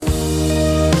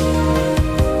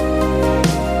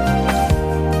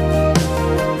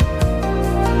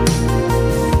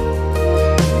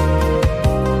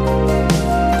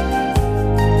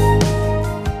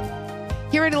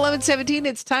7:17,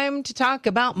 it's time to talk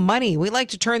about money. We like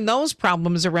to turn those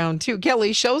problems around too.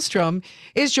 Kelly Showstrom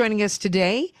is joining us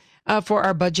today for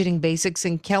our budgeting basics.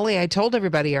 And Kelly, I told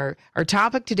everybody our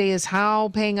topic today is how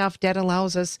paying off debt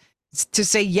allows us to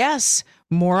say yes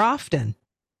more often.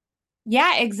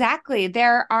 Yeah, exactly.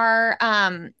 There are,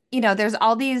 there's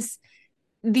all these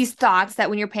thoughts that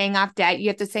when you're paying off debt, you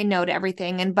have to say no to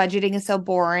everything and budgeting is so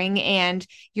boring and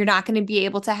you're not going to be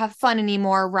able to have fun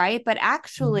anymore, right? But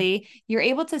actually, you're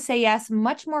able to say yes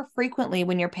much more frequently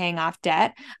when you're paying off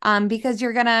debt, because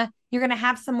you're gonna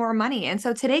have some more money. And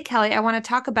so today, Kelly, I want to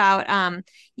talk about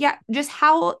just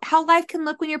how life can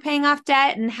look when you're paying off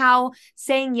debt and how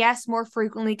saying yes more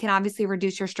frequently can obviously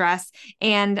reduce your stress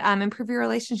and improve your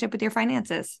relationship with your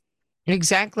finances.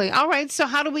 Exactly. All right. So,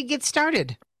 how do we get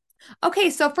started? Okay,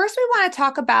 so first we want to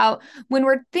talk about when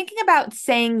we're thinking about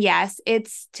saying yes,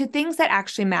 it's to things that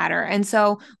actually matter. And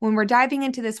so when we're diving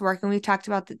into this work, and we've talked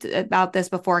about this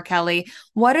before, Kelly,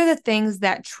 what are the things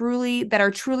that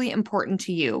are truly important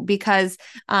to you? Because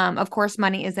of course,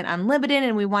 money isn't unlimited,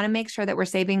 and we want to make sure that we're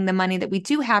saving the money that we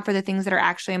do have for the things that are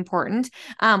actually important.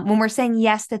 When we're saying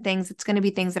yes to things, it's going to be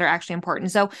things that are actually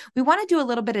important. So we want to do a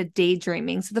little bit of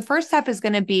daydreaming. So the first step is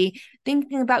going to be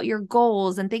thinking about your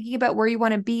goals and thinking about where you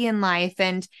want to be in life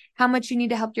and how much you need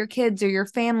to help your kids or your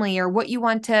family or what you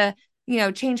want to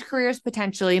change careers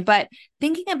potentially, but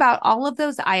thinking about all of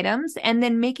those items and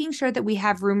then making sure that we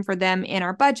have room for them in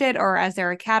our budget or as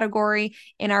they're a category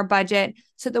in our budget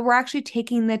so that we're actually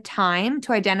taking the time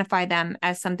to identify them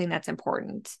as something that's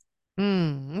important.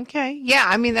 Okay. Yeah.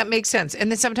 I mean, that makes sense. And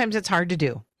then sometimes it's hard to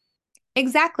do.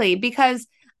 Exactly, because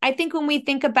I think when we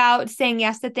think about saying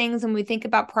yes to things and we think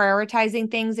about prioritizing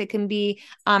things, it can be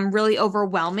really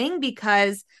overwhelming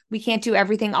because we can't do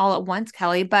everything all at once,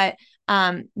 Kelly. But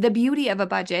the beauty of a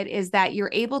budget is that you're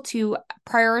able to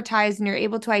prioritize and you're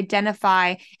able to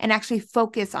identify and actually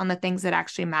focus on the things that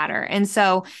actually matter. And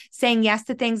so saying yes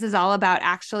to things is all about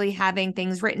actually having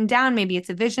things written down. Maybe it's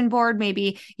a vision board,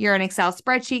 maybe you're an Excel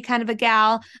spreadsheet kind of a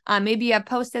gal, maybe you have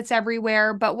post-its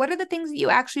everywhere. But what are the things that you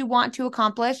actually want to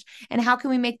accomplish, and how can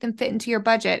we make them fit into your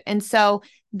budget? And so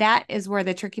that is where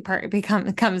the tricky part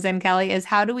comes in, Kelly, is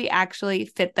how do we actually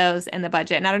fit those in the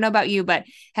budget? And I don't know about you, but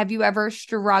have you ever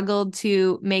struggled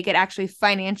to make it actually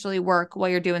financially work while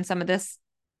you're doing some of this?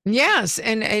 Yes,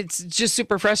 and it's just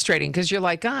super frustrating because you're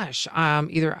like, gosh,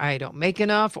 either I don't make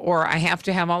enough or I have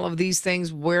to have all of these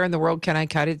things. Where in the world can I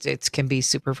cut it? It can be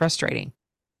super frustrating.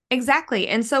 Exactly.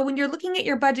 And so when you're looking at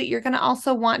your budget, you're going to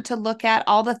also want to look at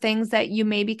all the things that you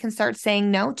maybe can start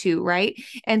saying no to, right?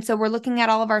 And so we're looking at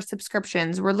all of our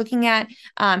subscriptions. We're looking at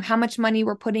how much money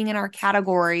we're putting in our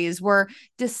categories. We're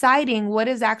deciding what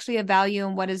is actually a value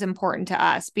and what is important to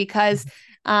us. Because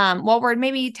while we're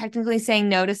maybe technically saying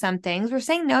no to some things, we're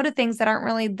saying no to things that aren't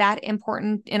really that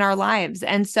important in our lives.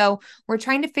 And so we're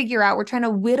trying to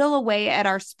whittle away at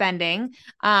our spending,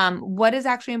 what is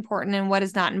actually important and what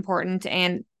is not important.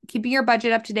 And keeping your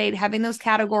budget up to date, having those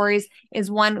categories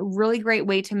is one really great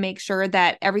way to make sure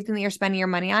that everything that you're spending your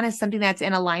money on is something that's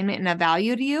in alignment and a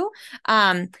value to you.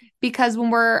 Because when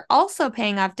we're also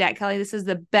paying off debt, Kelly, this is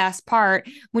the best part.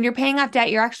 When you're paying off debt,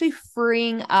 you're actually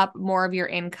freeing up more of your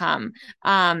income.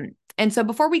 And so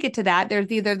before we get to that,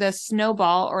 there's either the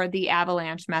snowball or the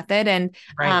avalanche method. And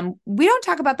Right. we don't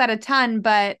talk about that a ton,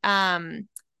 but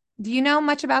do you know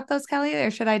much about those, Kelly,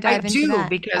 or should I I dive into do that?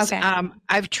 because Okay.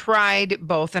 I've tried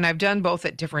both and I've done both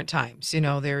at different times.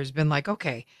 There's been like,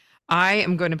 okay, I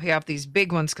am going to pay off these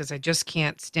big ones because I just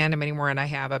can't stand them anymore. And I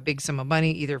have a big sum of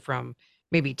money, either from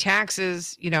maybe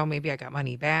taxes, maybe I got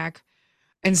money back.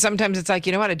 And sometimes it's like,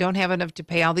 you know what, I don't have enough to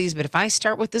pay all these, but if I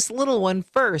start with this little one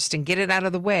first and get it out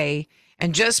of the way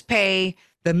and just pay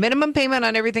the minimum payment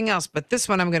on everything else, but this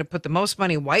one I'm going to put the most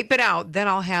money, wipe it out, then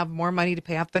I'll have more money to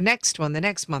pay off the next one the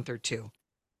next month or two.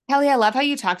 Kelly, I love how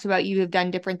you talked about you have done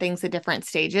different things at different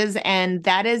stages. And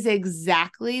that is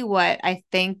exactly what I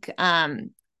think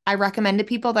I recommend to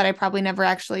people that I probably never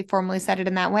actually formally said it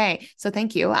in that way. So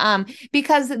thank you.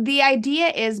 Because the idea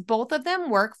is both of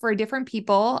them work for different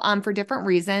people for different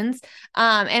reasons.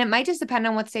 And it might just depend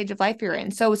on what stage of life you're in.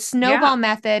 So Yeah. snowball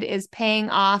method is paying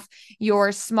off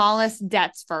your smallest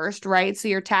debts first, right? So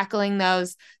you're tackling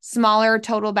those smaller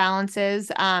total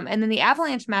balances. And then the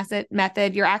avalanche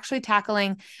method, you're actually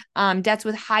tackling debts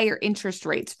with higher interest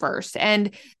rates first. And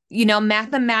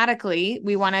mathematically,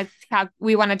 we want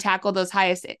to tackle those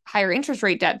higher interest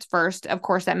rate debts first. Of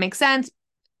course, that makes sense.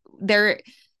 They're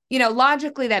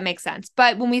logically that makes sense.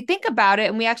 But when we think about it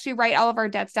and we actually write all of our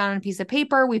debts down on a piece of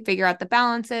paper, we figure out the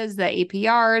balances, the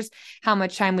APRs, how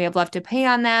much time we have left to pay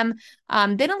on them.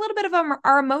 Then a little bit of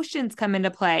our emotions come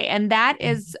into play. And that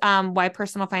is why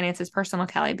personal finance is personal,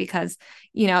 Kelly, because,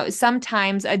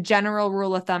 sometimes a general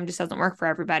rule of thumb just doesn't work for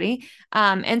everybody.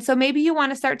 And so maybe you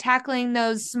want to start tackling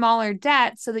those smaller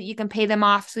debts so that you can pay them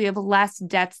off so you have less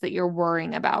debts that you're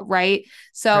worrying about, right?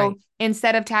 So Right.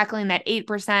 instead of tackling that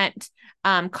 8%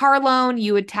 car loan,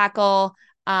 you would tackle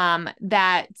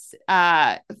that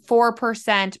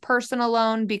 4% personal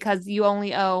loan because you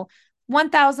only owe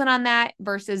 1,000 on that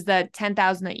versus the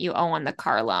 10,000 that you owe on the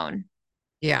car loan.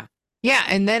 Yeah. Yeah.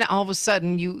 And then all of a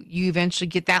sudden you eventually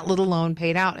get that little loan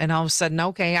paid out. And all of a sudden,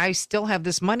 okay, I still have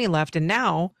this money left. And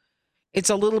now it's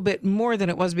a little bit more than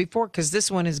it was before because this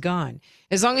one is gone.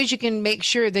 As long as you can make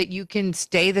sure that you can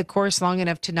stay the course long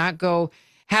enough to not go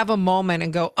have a moment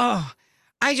and go, oh,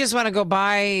 I just want to go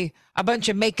buy a bunch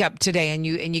of makeup today, and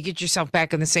you get yourself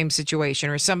back in the same situation.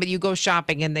 Or somebody, you go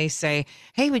shopping and they say,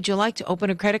 hey, would you like to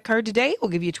open a credit card today? We'll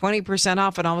give you 20%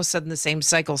 off, and all of a sudden the same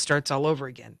cycle starts all over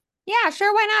again. Yeah,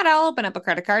 sure. Why not? I'll open up a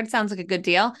credit card. Sounds like a good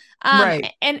deal.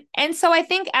 Right. And so I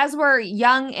think as we're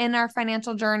young in our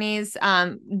financial journeys,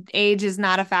 age is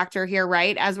not a factor here,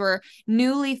 right? As we're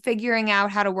newly figuring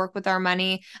out how to work with our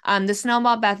money, the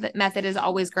snowball method is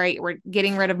always great. We're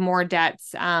getting rid of more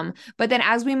debts. But then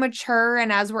as we mature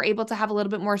and as we're able to have a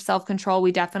little bit more self-control,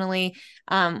 we definitely,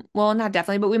 well, not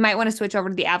definitely, but we might want to switch over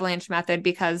to the avalanche method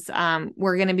because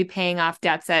we're going to be paying off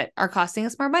debts that are costing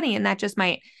us more money, and that just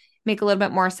might make a little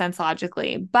bit more sense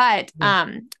logically. But Yeah.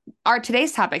 our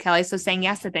today's topic, Kelly, so saying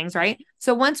yes to things, right?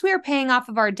 So once we are paying off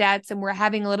of our debts and we're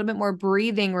having a little bit more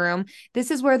breathing room, this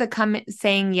is where the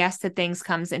saying yes to things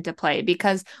comes into play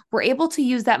because we're able to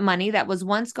use that money that was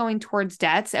once going towards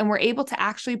debts and we're able to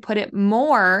actually put it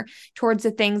more towards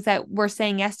the things that we're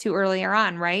saying yes to earlier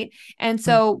on, right? And Mm.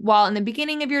 so while in the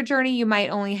beginning of your journey, you might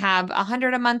only have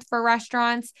 100 a month for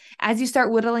restaurants, as you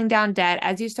start whittling down debt,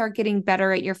 as you start getting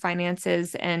better at your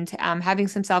finances and having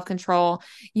some self-control,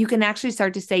 you can actually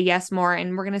start to say yes more.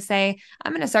 And we're going to say,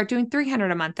 I'm going to start doing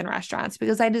 300 a month in restaurants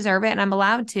because I deserve it and I'm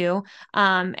allowed to.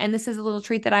 And this is a little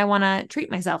treat that I want to treat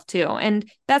myself to. And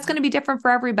that's going to be different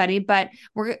for everybody, but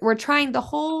we're trying the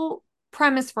whole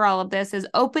premise for all of this is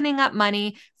opening up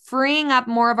money, freeing up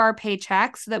more of our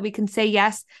paychecks so that we can say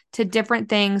yes to different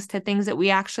things, to things that we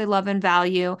actually love and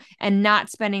value, and not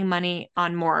spending money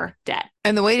on more debt.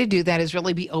 And the way to do that is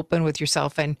really be open with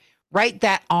yourself and write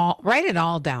it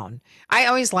all down. I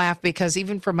always laugh because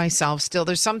even for myself, still,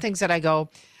 there's some things that I go,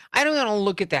 I don't want to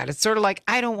look at that. It's sort of like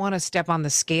I don't want to step on the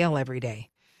scale every day.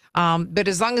 But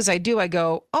as long as I do, I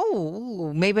go,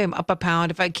 oh, maybe I'm up a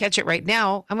pound. If I catch it right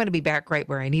now, I'm going to be back right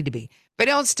where I need to be. If I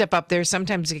don't step up there,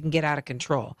 sometimes it can get out of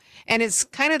control. And it's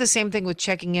kind of the same thing with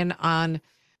checking in on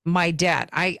my debt.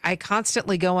 I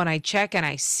constantly go and I check and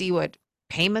I see what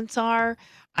payments are.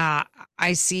 Uh,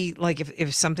 I see like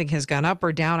if something has gone up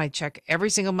or down, I check every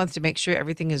single month to make sure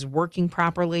everything is working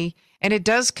properly. And it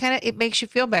does it makes you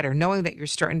feel better knowing that you're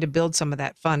starting to build some of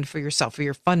that fund for yourself, for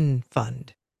your fun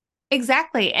fund.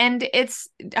 Exactly. And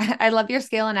I love your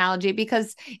scale analogy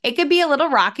because it could be a little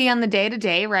rocky on the day to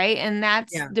day, right? And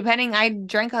that's Yeah. depending. I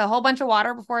drank a whole bunch of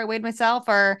water before I weighed myself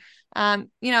or,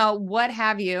 what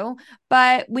have you.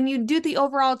 But when you do the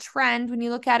overall trend, when you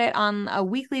look at it on a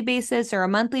weekly basis or a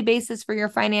monthly basis for your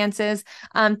finances,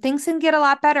 things can get a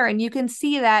lot better. And you can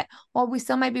see that while we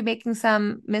still might be making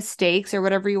some mistakes or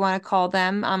whatever you want to call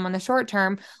them on the short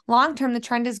term, long term, the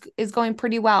trend is going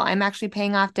pretty well. I'm actually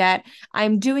paying off debt.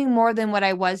 I'm doing more than what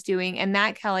I was doing. And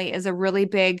that, Kelly, is a really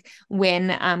big win.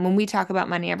 When we talk about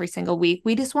money every single week,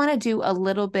 we just want to do a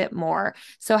little bit more.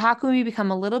 So, how can we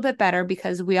become a little bit better?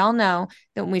 Because we all know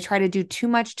that when we try to do too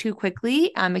much too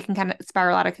quickly, it can kind of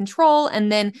spiral out of control.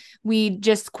 And then we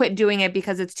just quit doing it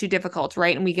because it's too difficult,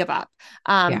 right? And we give up.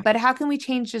 Yeah. But how can we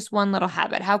change just one little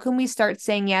habit? How can we start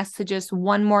saying yes to just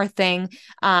one more thing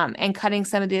and cutting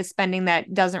some of the spending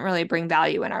that doesn't really bring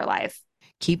value in our life?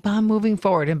 Keep on moving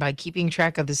forward. And by keeping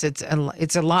track of this, it's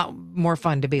a lot more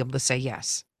fun to be able to say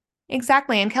yes.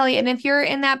 Exactly. And Kelly, and if you're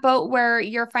in that boat where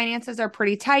your finances are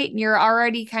pretty tight and you're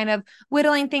already kind of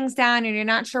whittling things down and you're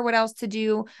not sure what else to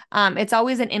do, it's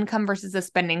always an income versus a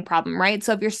spending problem, right?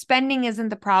 So if your spending isn't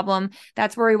the problem,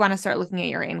 that's where we want to start looking at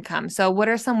your income. So what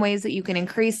are some ways that you can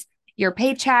increase your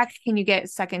paycheck? Can you get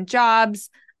second jobs?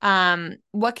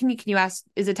 What can you ask?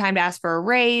 Is it time to ask for a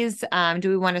raise? Do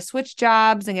we want to switch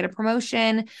jobs and get a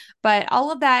promotion? But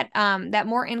all of that, that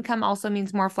more income also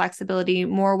means more flexibility,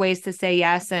 more ways to say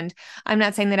yes. And I'm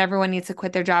not saying that everyone needs to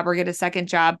quit their job or get a second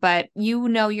job, but you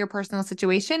know your personal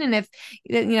situation. And if,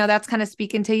 that's kind of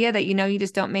speaking to you that, you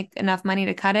just don't make enough money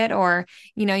to cut it, or,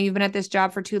 you've been at this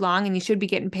job for too long and you should be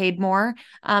getting paid more,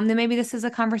 then maybe this is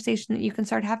a conversation that you can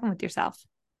start having with yourself.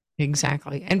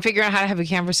 Exactly. And figure out how to have a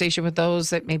conversation with those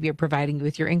that maybe are providing you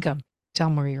with your income. Tell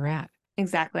them where you're at.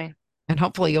 Exactly. And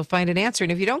hopefully you'll find an answer.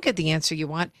 And if you don't get the answer you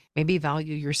want, maybe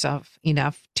value yourself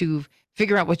enough to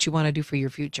figure out what you want to do for your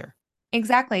future.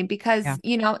 Exactly, because Yeah.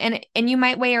 and you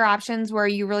might weigh your options where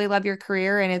you really love your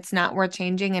career and it's not worth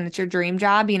changing and it's your dream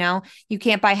job. You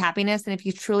can't buy happiness, and if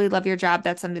you truly love your job,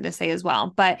 that's something to say as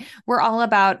well. But we're all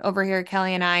about over here,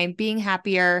 Kelly and I, being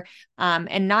happier,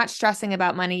 and not stressing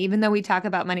about money, even though we talk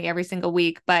about money every single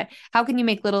week. But how can you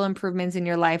make little improvements in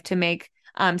your life to make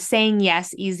saying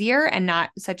yes easier and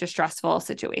not such a stressful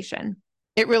situation?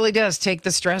 It really does take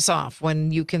the stress off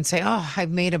when you can say, "Oh,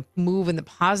 I've made a move in the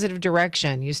positive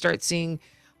direction." You start seeing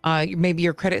maybe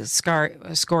your credit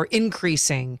score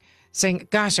increasing, saying,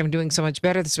 "Gosh, I'm doing so much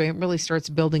better this way." It really starts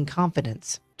building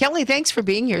confidence. Kelly, thanks for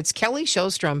being here. It's Kelly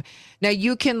Showstrom. Now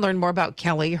you can learn more about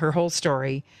Kelly, her whole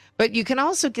story, but you can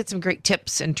also get some great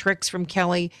tips and tricks from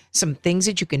Kelly, some things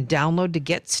that you can download to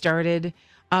get started.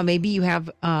 Maybe you have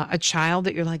a child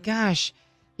that you're like, "Gosh,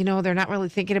 they're not really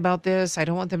thinking about this. I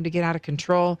don't want them to get out of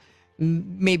control."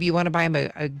 Maybe you want to buy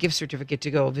them a gift certificate to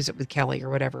go visit with Kelly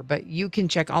or whatever. But you can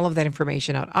check all of that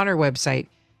information out on our website,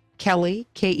 Kelly,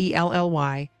 Kelly,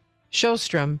 Showstrom,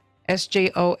 Shostrom,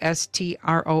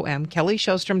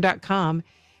 KellyShowstrom.com,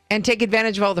 and take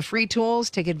advantage of all the free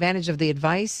tools, take advantage of the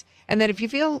advice. And then if you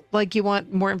feel like you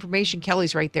want more information,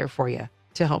 Kelly's right there for you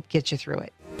to help get you through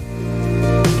it.